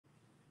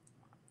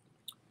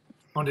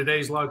On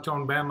today's Locked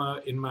On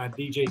Bama, in my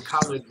DJ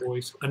Khaled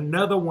voice,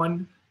 another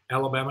one.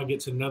 Alabama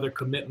gets another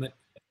commitment,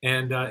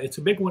 and it's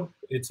a big one.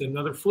 It's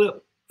another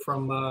flip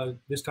from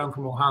this time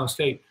from Ohio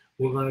State.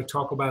 We're going to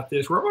talk about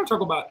this. We're going to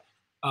talk about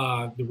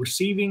the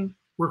receiving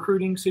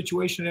recruiting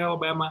situation at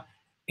Alabama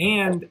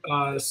and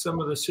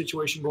some of the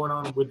situation going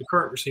on with the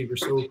current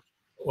receivers. So,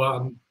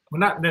 well,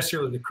 not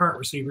necessarily the current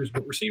receivers,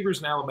 but receivers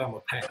in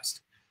Alabama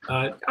past.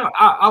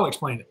 I'll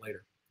explain it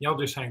later. Y'all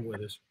just hang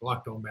with us.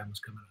 Locked On Bama's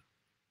coming up.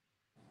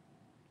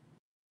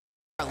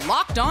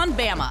 Locked On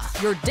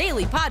Bama, your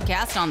daily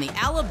podcast on the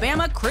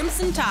Alabama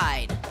Crimson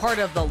Tide. Part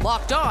of the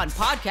Locked On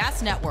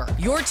Podcast Network,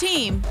 your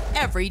team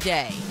every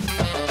day.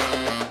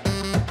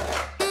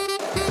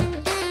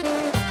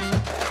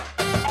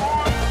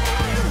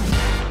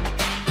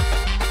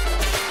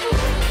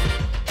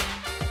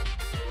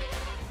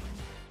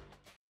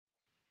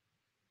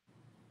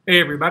 Hey,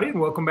 everybody, and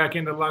welcome back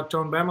into Locked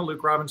On Bama.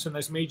 Luke Robinson,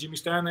 that's me. Jimmy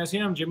Stein, that's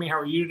him. Jimmy, how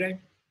are you today?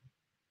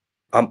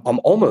 I'm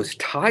almost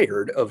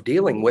tired of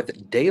dealing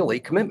with daily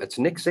commitments.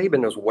 Nick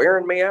Saban is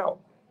wearing me out.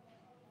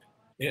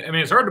 I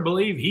mean, it's hard to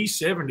believe he's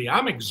 70.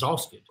 I'm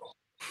exhausted.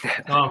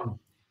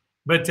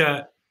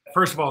 But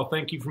first of all,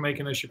 thank you for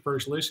making us your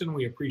first listen.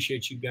 We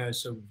appreciate you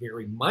guys so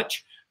very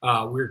much.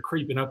 We're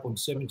creeping up on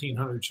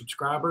 1,700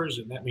 subscribers,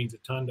 and that means a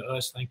ton to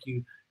us. Thank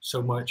you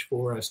so much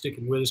for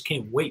sticking with us.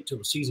 Can't wait till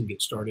the season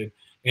gets started.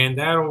 And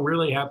that'll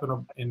really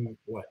happen in,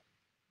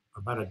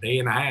 about a day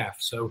and a half.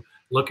 So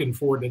looking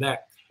forward to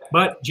that.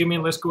 But, Jimmy,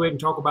 let's go ahead and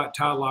talk about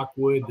Ty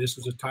Lockwood. This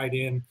was a tight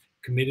end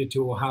committed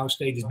to Ohio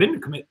State. He's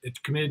been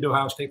committed to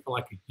Ohio State for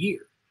like a year.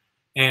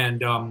 And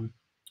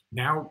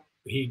now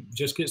he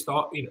just gets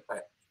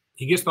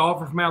he gets the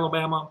offer from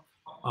Alabama,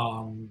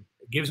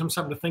 gives him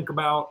something to think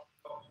about,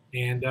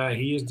 and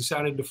he has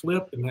decided to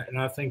flip. And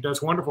I think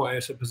that's wonderful.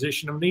 It's a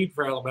position of need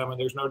for Alabama.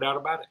 There's no doubt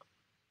about it.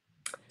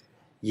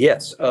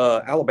 Yes,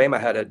 Alabama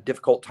had a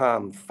difficult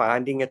time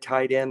finding a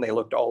tight end. They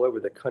looked all over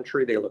the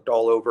country. They looked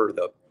all over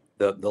the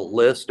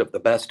list of the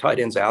best tight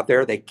ends out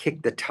there. They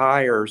kicked the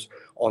tires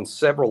on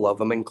several of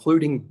them,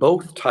 including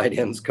both tight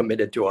ends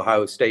committed to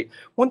Ohio State.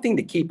 One thing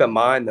to keep in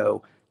mind,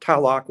 though, Ty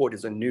Lockwood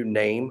is a new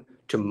name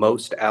to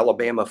most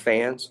Alabama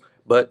fans,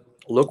 but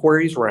look where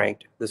he's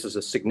ranked. This is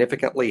a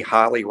significantly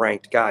highly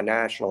ranked guy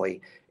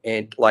nationally.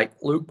 And like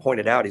Luke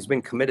pointed out, he's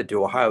been committed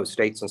to Ohio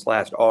State since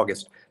last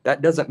August.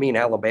 That doesn't mean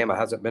Alabama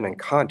hasn't been in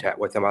contact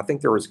with him. I think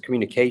there was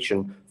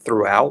communication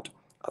throughout.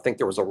 I think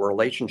there was a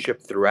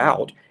relationship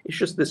throughout. It's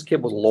just this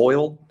kid was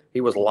loyal.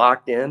 He was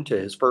locked into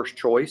his first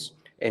choice,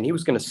 and he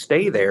was going to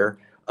stay there.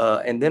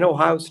 And then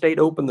Ohio State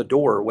opened the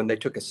door when they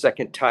took a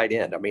second tight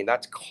end. I mean,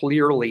 that's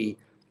clearly,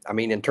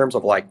 in terms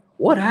of like,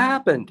 what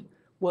happened?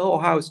 Well,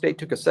 Ohio State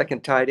took a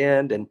second tight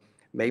end, and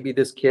maybe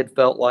this kid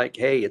felt like,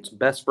 hey, it's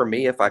best for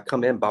me if I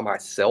come in by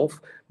myself.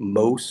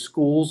 Most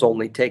schools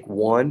only take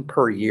one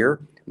per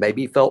year.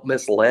 Maybe he felt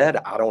misled.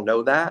 I don't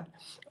know that.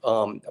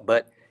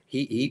 But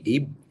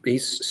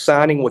he's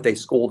signing with a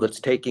school that's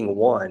taking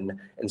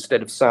one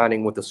instead of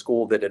signing with a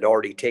school that had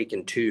already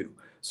taken two.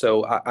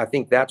 So I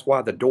think that's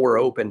why the door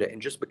opened.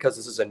 And just because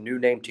this is a new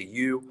name to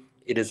you,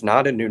 it is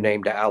not a new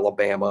name to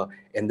Alabama.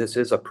 And this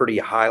is a pretty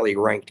highly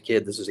ranked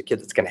kid. This is a kid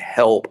that's going to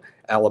help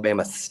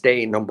Alabama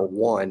stay number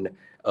one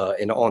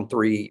in on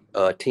three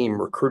team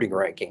recruiting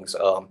rankings.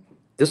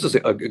 This is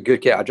a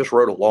good kid. I just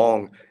wrote a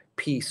long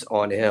piece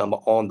on him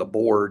on the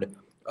board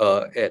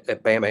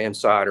at Bama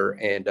Insider,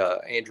 and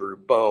Andrew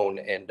Bone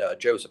and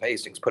Joseph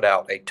Hastings put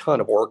out a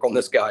ton of work on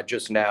this guy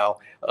just now.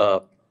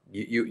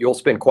 You'll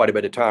spend quite a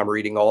bit of time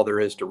reading all there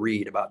is to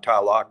read about Ty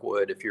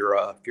Lockwood if you're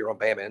on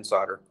Bama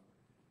Insider.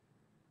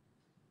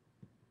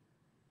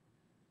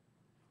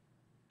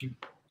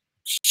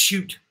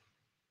 Shoot.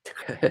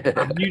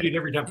 I'm muted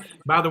every time.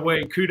 By the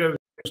way, kudos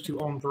to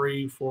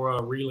On3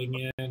 for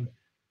reeling in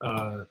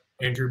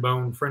Andrew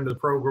Bone, friend of the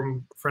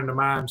program, friend of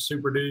mine,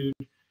 super dude,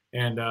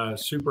 and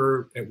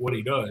super at what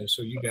he does.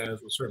 So you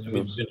guys will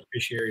certainly be the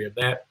beneficiary of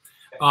that.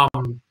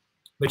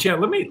 But yeah,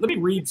 let me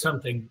read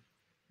something.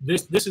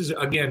 This is,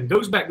 again,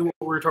 goes back to what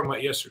we were talking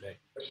about yesterday.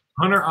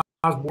 Hunter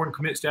Osborne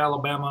commits to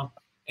Alabama,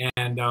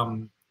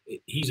 and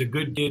he's a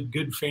good kid,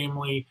 good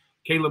family.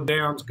 Caleb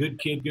Downs, good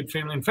kid, good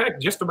family. In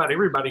fact, just about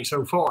everybody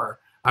so far,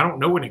 I don't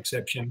know an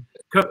exception.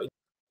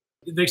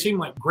 They seem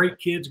like great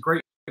kids,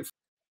 great,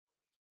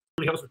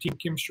 really helps with team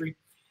chemistry.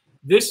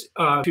 This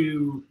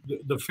to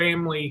the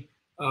family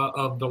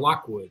of the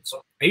Lockwoods.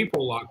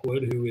 April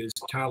Lockwood, who is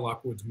Ty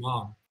Lockwood's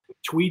mom,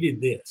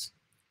 tweeted this.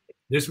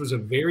 This was a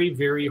very,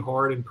 very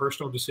hard and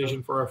personal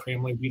decision for our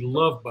family. We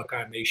love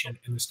Buckeye Nation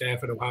and the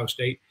staff at Ohio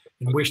State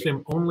and wish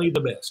them only the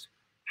best.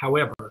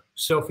 However,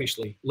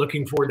 selfishly,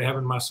 looking forward to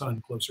having my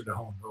son closer to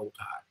home. Roll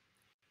Tide.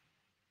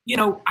 You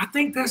know, I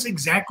think that's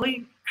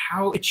exactly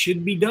how it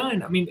should be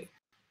done. I mean,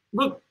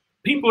 look,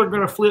 people are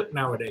going to flip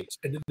nowadays.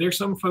 There's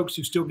some folks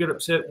who still get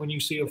upset when you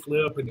see a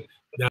flip. And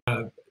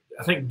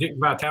I think Dick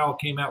Vitale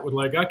came out with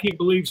like, I can't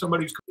believe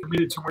somebody's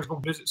committed somewhere's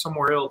going to visit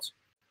somewhere else.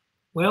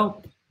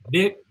 Well,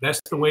 Dick, that's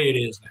the way it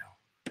is now.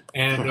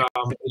 And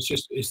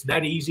it's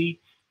that easy.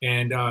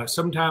 And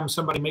sometimes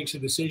somebody makes a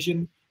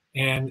decision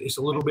and it's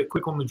a little bit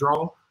quick on the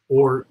draw,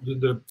 or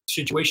the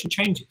situation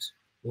changes.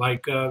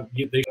 Like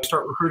they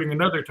start recruiting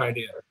another tight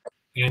end,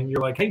 and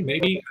you're like, hey,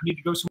 maybe I need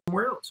to go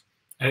somewhere else.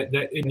 That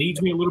it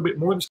needs me a little bit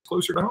more that's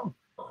closer to home.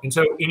 And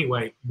so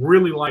anyway,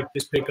 really like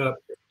this pickup.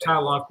 Ty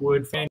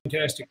Lockwood,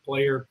 fantastic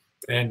player,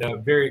 and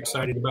very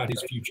excited about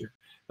his future.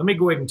 Let me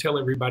go ahead and tell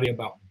everybody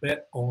about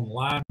Bet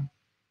Online.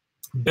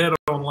 Bet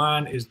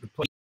Online is the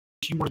place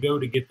you want to go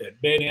to get that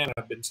bet in.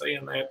 I've been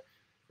saying that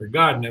for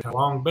God knows how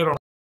long.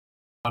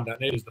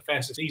 BetOnline.net is the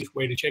fastest, easiest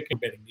way to check your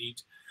betting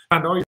needs.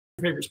 Find all your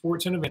favorite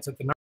sports and events at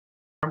the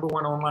number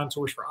one online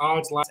source for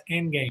odds, lines,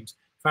 and games.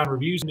 Find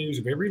reviews and news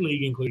of every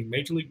league, including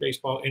Major League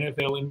Baseball,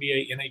 NFL,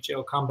 NBA,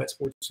 NHL, combat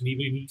sports, and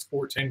even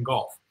esports and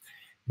golf.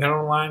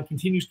 BetOnline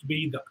continues to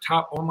be the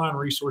top online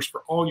resource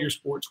for all your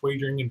sports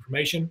wagering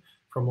information.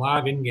 From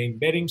live in-game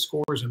betting,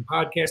 scores, and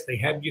podcasts, they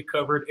have you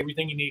covered.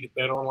 Everything you need at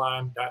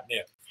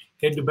betonline.net.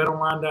 Head to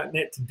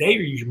betonline.net today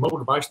or use your mobile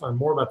device to learn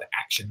more about the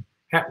action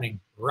happening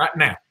right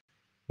now.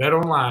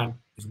 BetOnline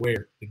is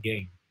where the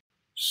game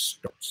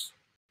starts.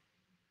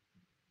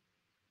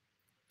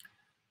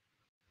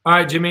 All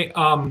right, Jimmy.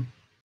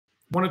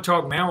 Want to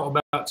talk now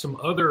about some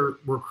other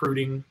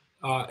recruiting,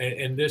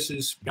 and this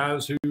is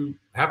guys who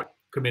haven't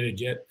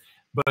committed yet,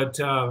 but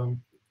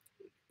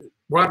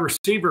wide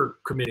receiver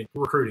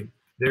recruiting.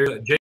 There's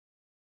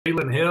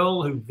Jalen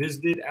Hale, who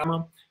visited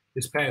Alabama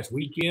this past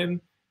weekend,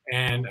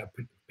 and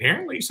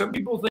apparently some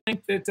people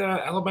think that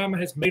Alabama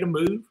has made a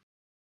move,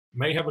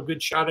 may have a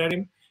good shot at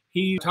him.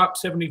 He's a top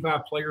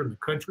 75 player in the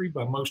country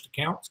by most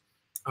accounts.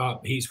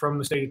 He's from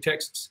the state of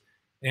Texas,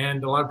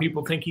 and a lot of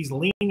people think he's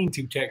leaning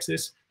to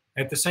Texas.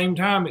 At the same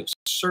time, it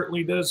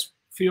certainly does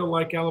feel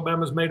like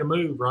Alabama's made a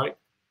move, right?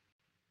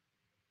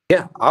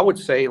 Yeah, I would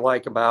say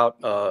like about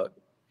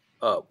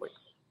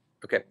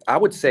I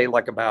would say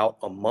like about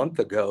a month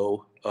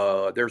ago,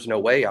 there's no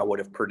way I would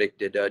have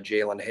predicted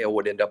Jalen Hale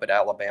would end up at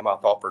Alabama. I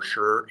thought for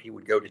sure he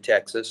would go to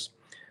Texas,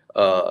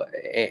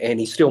 and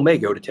he still may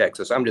go to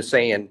Texas. I'm just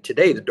saying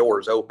today the door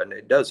is open.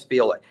 It does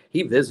feel like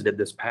he visited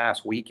this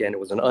past weekend. It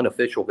was an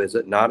unofficial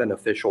visit, not an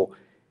official.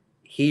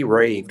 He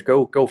raved.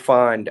 Go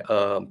find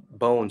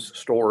Bones'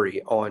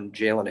 story on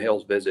Jalen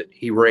Hale's visit.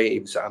 He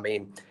raves. I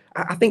mean,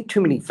 I think too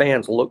many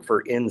fans look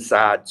for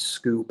inside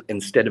scoop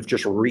instead of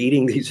just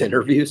reading these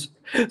interviews.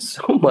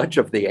 So much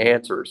of the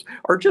answers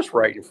are just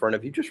right in front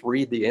of you. Just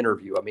read the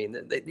interview. I mean,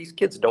 these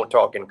kids don't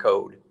talk in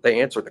code.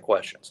 They answer the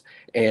questions.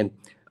 And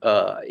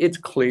it's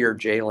clear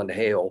Jalen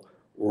Hale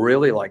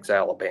really likes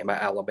Alabama.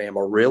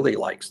 Alabama really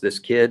likes this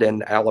kid.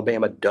 And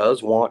Alabama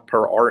does want,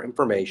 per our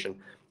information,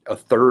 a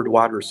third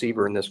wide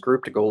receiver in this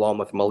group to go along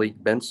with Malik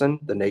Benson,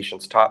 the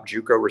nation's top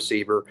JUCO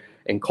receiver,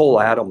 and Cole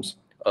Adams,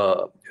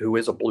 who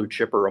is a blue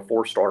chipper, a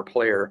four-star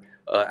player.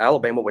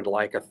 Alabama would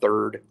like a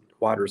third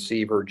wide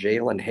receiver,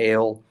 Jalen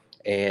Hale,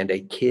 and a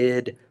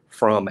kid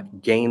from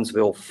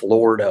Gainesville,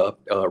 Florida,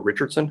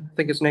 Richardson, I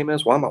think his name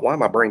is. Why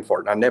am I brain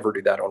farting? I never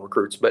do that on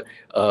recruits, but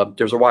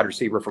there's a wide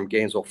receiver from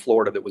Gainesville,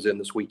 Florida that was in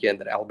this weekend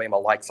that Alabama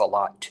likes a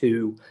lot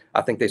too.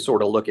 I think they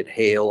sort of look at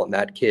Hale, and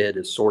that kid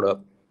is sort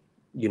of,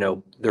 you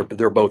know,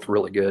 they're both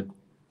really good.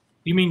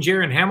 You mean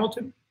Jaren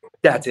Hamilton?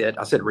 That's it.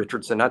 I said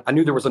Richardson. I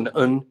knew there was an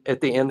 "un"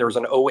 at the end. There was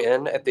an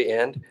 "on" at the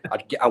end.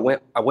 I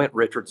went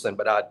Richardson,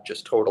 but I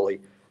just totally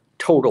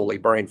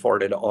brain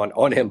farted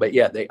on him. But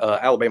yeah,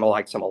 Alabama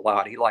likes him a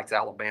lot. He likes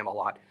Alabama a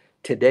lot.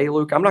 Today,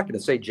 Luke, I'm not going to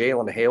say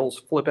Jalen Hale's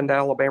flipping to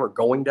Alabama or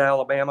going to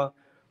Alabama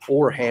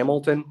or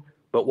Hamilton.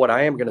 But what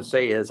I am going to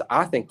say is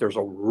I think there's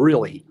a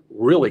really,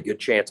 really good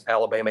chance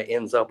Alabama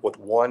ends up with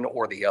one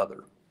or the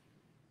other.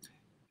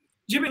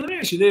 Jimmy, let me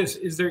ask you this.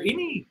 Is there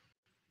any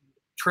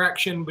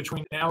traction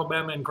between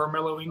Alabama and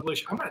Carmelo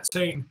English? I'm not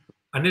saying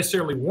I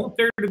necessarily want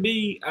there to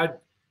be.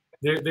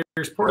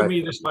 There's part of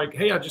me that's like,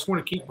 hey, I just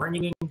want to keep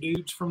bringing in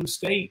dudes from the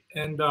state.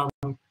 And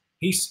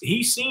he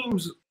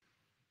seems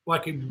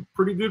like a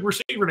pretty good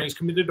receiver. And he's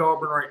committed to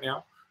Auburn right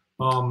now.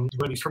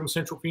 But he's from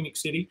Central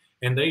Phoenix City,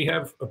 and they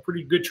have a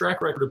pretty good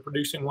track record of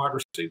producing wide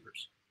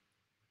receivers.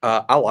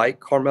 I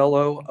like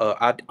Carmelo.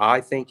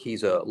 I think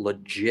he's a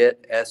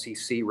legit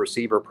SEC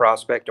receiver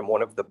prospect and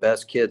one of the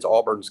best kids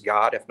Auburn's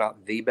got, if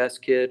not the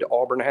best kid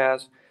Auburn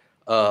has.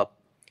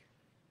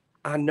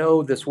 I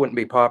know this wouldn't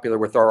be popular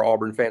with our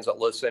Auburn fans that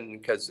listen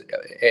because,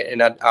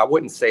 and I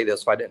wouldn't say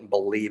this if I didn't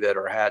believe it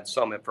or had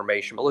some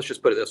information, but let's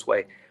just put it this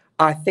way.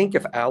 I think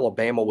if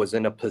Alabama was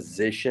in a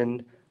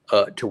position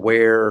to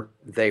where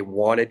they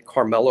wanted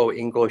Carmelo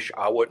English,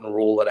 I wouldn't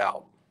rule it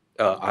out.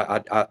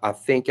 I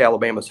think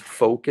Alabama's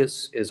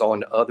focus is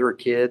on other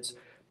kids,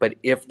 but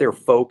if their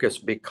focus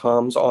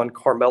becomes on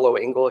Carmelo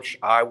English,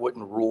 I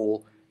wouldn't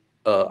rule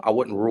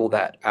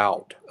that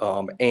out.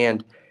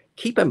 And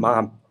keep in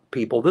mind,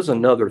 people, this is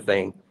another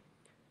thing.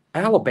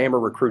 Alabama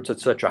recruits at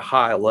such a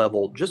high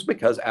level. Just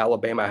because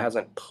Alabama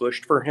hasn't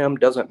pushed for him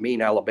doesn't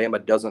mean Alabama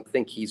doesn't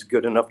think he's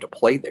good enough to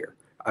play there.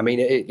 I mean,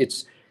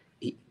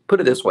 put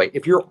it this way: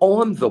 if you're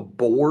on the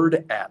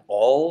board at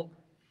all,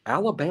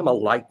 Alabama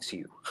likes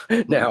you.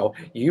 Now,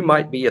 you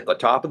might be at the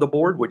top of the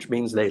board, which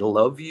means they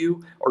love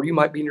you, or you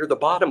might be near the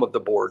bottom of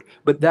the board,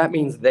 but that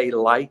means they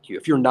like you.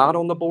 If you're not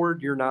on the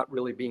board, you're not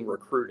really being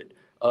recruited.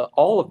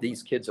 All of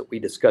these kids that we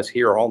discuss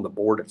here are on the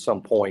board at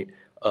some point.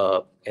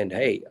 And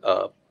hey,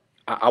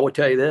 I would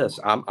tell you this,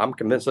 I'm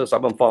convinced this.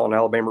 I've been following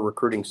Alabama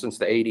recruiting since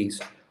the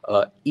 80s.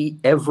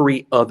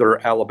 Every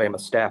other Alabama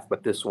staff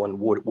but this one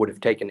would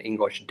have taken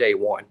English day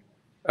one.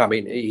 I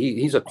mean,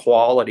 he's a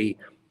quality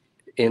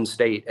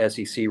in-state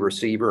SEC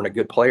receiver and a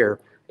good player.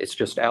 It's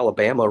just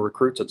Alabama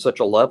recruits at such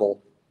a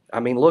level. I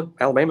mean, look,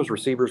 Alabama's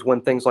receivers win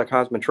things like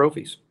Heisman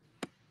trophies.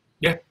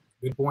 Yeah,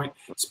 good point.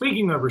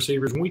 Speaking of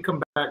receivers, when we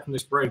come back from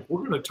this break, we're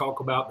going to talk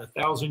about the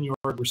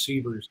 1,000-yard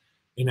receivers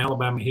in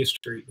Alabama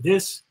history.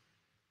 There's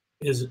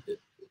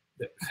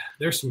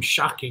some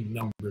shocking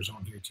numbers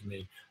on here to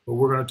me, but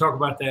we're going to talk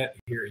about that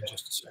here in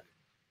just a second.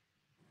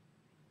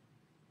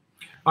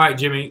 All right,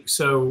 Jimmy.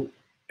 So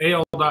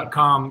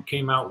AL.com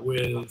came out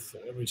with,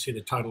 let me see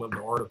the title of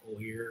the article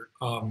here.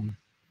 I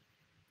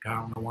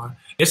don't know why.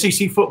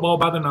 SEC football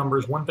by the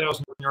numbers,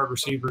 1,000-yard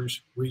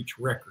receivers reach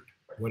record,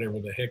 whatever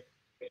the heck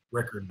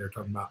record they're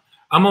talking about.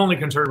 I'm only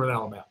concerned with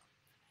Alabama.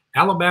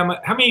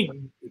 Alabama, have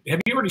you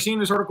already seen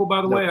this article,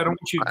 by the way? I don't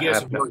want you to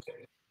guess.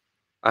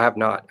 I have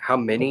not. How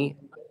many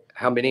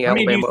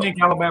Alabama do you think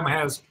Alabama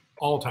has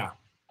all time?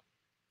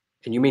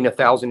 And you mean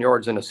 1,000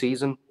 yards in a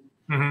season?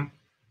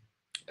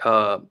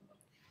 Mm-hmm.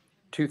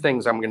 Two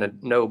things I'm going to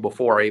know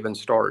before I even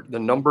start. The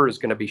number is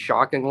going to be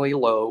shockingly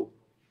low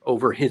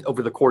over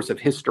the course of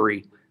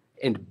history,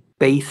 and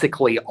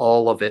basically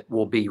all of it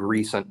will be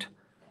recent.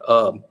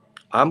 I'm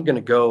going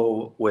to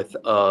go with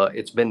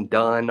it's been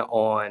done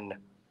on,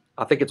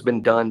 I think it's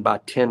been done by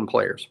 10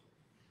 players.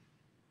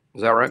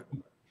 Is that right?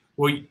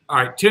 Well, all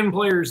right, 10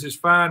 players is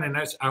fine, and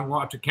that's, I'm going to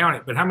have to count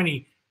it. But how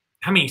many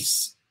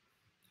players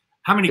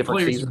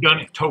seasons have done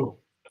it total?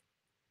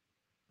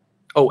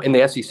 Oh, in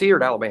the SEC or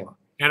at Alabama?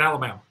 At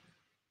Alabama.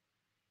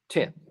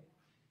 10.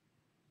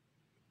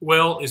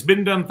 Well, it's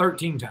been done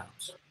 13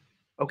 times.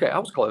 Okay, I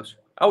was close.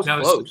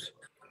 Close.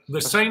 The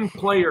same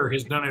player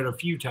has done it a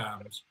few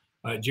times.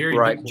 Jerry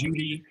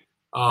Jeudy,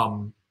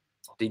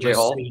 DJ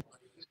Hall,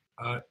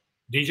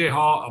 DJ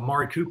Hall,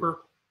 Amari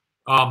Cooper.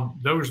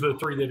 Those are the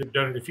three that have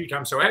done it a few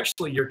times. So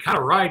actually, you're kind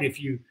of right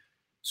if you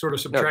sort of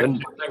subtract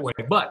it that way.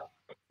 But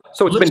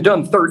so it's been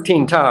done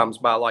 13 times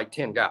by like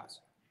 10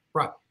 guys.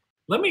 Right.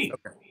 Let me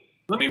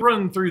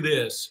run through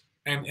this,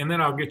 and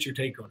then I'll get your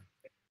take on it.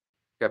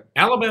 Yep.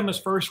 Alabama's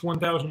first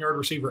 1,000-yard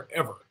receiver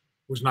ever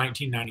was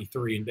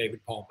 1993 in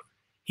David Palmer.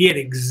 He had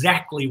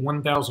exactly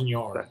 1,000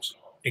 yards,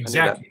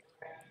 exactly,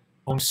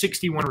 on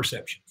 61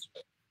 receptions.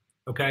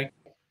 Okay?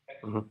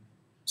 Mm-hmm.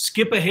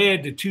 Skip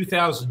ahead to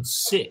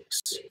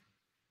 2006.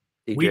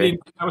 That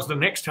was the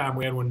next time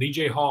we had one,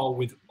 DJ Hall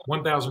with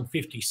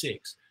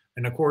 1,056.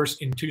 And, of course,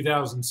 in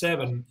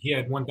 2007, he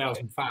had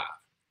 1,005.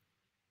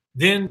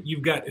 Then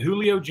you've got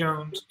Julio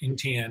Jones in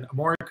 10,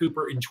 Amari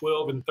Cooper in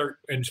 12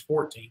 and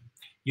 14.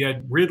 You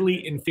had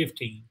Ridley in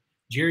 15,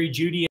 Jerry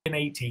Jeudy in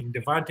 18,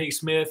 Devontae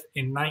Smith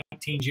in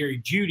 19, Jerry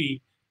Jeudy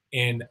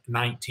in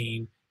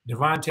 19,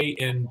 Devontae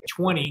in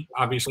 20,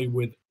 obviously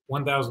with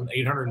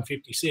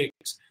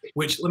 1,856,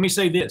 which, let me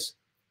say this.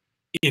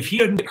 If he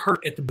didn't get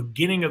hurt at the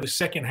beginning of the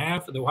second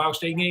half of the Ohio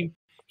State game,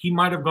 he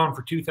might have gone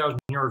for 2,000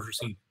 yards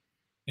receiving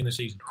in the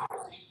season.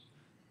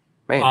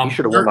 Man, he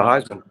should have won the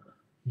Heisman.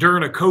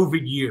 During a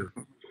COVID year.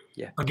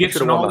 Yeah. Against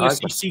an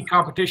all-SEC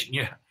competition.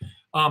 Yeah.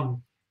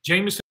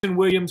 Jameson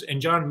Williams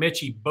and John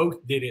Mechie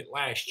both did it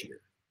last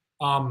year.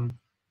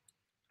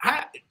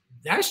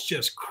 That's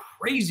just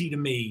crazy to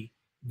me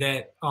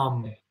that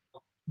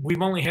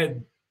we've only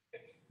had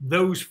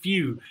those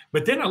few.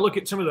 But then I look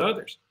at some of the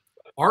others.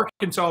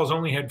 Arkansas has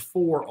only had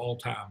 4 all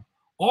time.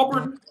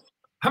 Auburn,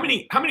 how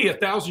many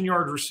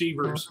 1,000-yard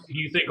receivers do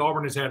you think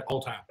Auburn has had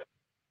all time?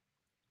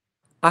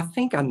 I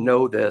think I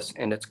know this,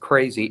 and it's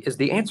crazy. Is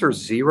the answer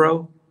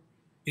 0?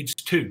 It's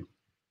 2.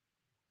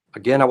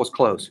 Again, I was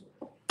close.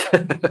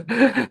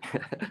 I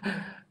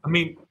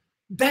mean,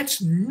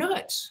 that's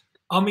nuts.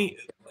 I mean,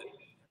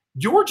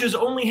 Georgia's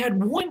only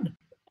had 1.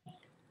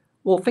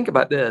 Well, think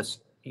about this.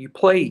 You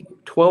play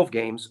 12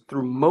 games.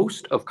 Through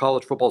most of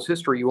college football's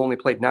history, you only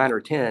played 9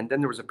 or 10. Then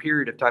there was a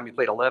period of time you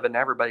played 11.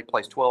 Now everybody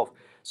plays 12.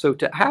 So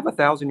to have a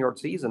 1,000-yard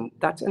season,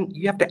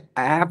 you have to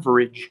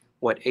average,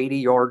 80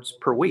 yards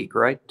per week,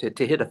 right?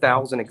 To hit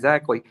 1,000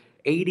 exactly.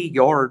 80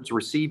 yards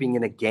receiving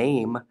in a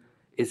game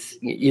is,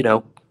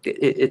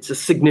 it's a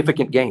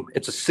significant game.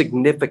 It's a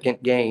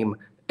significant game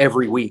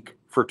every week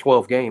for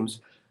 12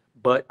 games.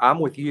 But I'm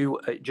with you.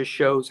 It just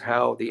shows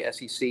how the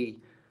SEC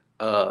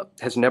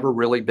has never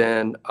really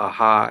been a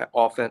high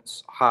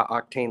offense, high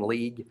octane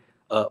league,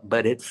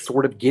 but it's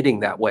sort of getting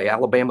that way.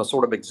 Alabama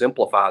sort of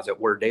exemplifies it,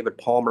 where David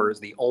Palmer is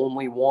the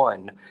only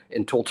one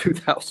until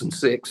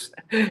 2006,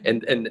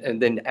 and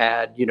then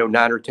add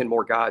 9 or 10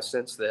 more guys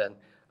since then.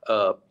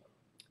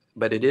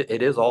 But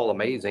it is all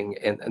amazing,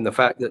 and the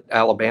fact that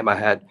Alabama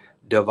had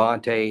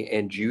Devontae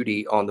and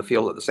Jeudy on the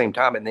field at the same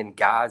time, and then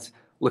guys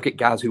look at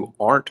guys who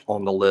aren't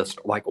on the list,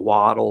 like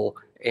Waddle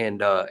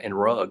and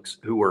Ruggs,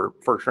 who were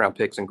first-round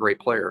picks and great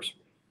players.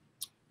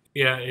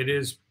 Yeah, it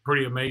is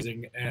pretty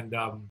amazing. And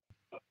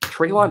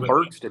Treylon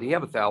Burks, did he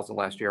have 1,000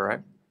 last year,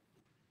 right?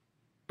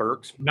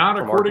 Burks? Not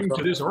according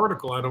to this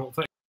article, I don't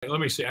think. Let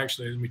me see.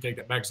 Actually, let me take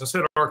that back. Because I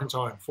said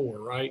Arkansas had 4,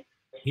 right?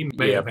 He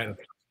may have had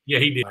yeah,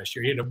 he did last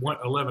year. He had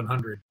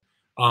 1,100.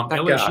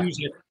 LSU's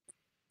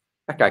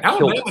that guy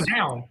Alabama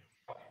now,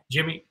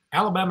 Jimmy.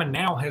 Alabama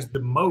now has the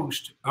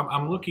most.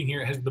 I'm looking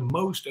here. Has the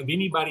most of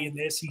anybody in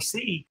the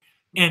SEC,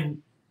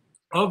 and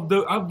of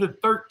the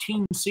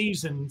 13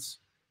 seasons,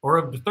 or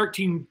of the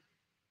 13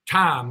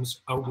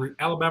 times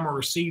Alabama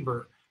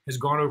receiver has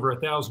gone over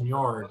 1,000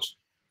 yards,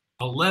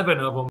 11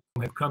 of them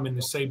have come in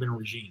the Saban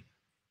regime.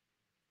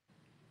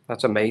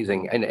 That's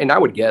amazing. And I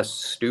would guess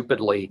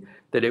stupidly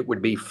that it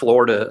would be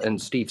Florida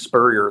and Steve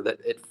Spurrier, that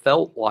it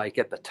felt like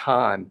at the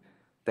time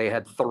they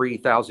had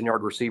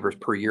 3,000-yard receivers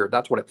per year.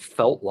 That's what it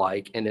felt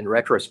like. And in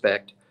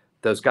retrospect,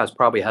 those guys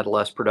probably had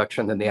less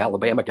production than the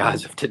Alabama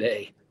guys of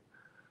today.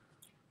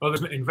 Well,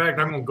 in fact,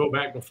 I'm going to go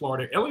back to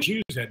Florida.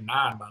 LSU's had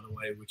 9, by the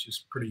way, which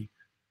is pretty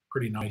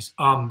nice.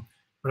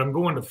 But I'm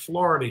going to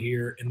Florida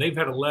here, and they've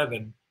had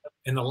 11.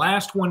 And the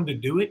last one to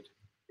do it,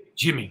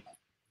 Jimmy,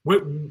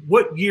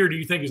 what year do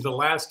you think is the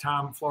last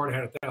time Florida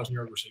had a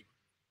 1,000-yard receiver?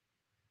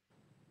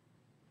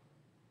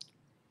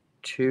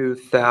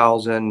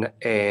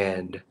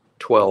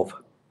 2012.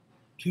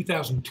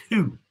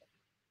 2002.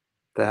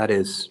 That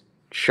is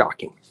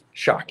shocking.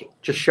 Shocking.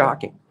 Just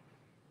shocking.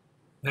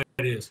 That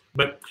is.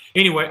 But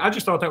anyway, I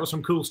just thought that was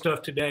some cool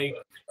stuff today.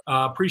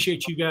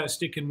 Appreciate you guys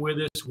sticking with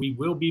us. We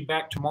will be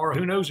back tomorrow.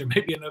 Who knows? There may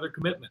be another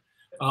commitment.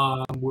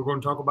 We're going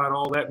to talk about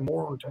all that and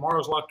more on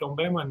tomorrow's Locked on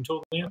Bama.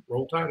 Until then,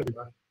 roll tide,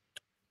 everybody.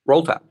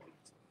 Roll Tide.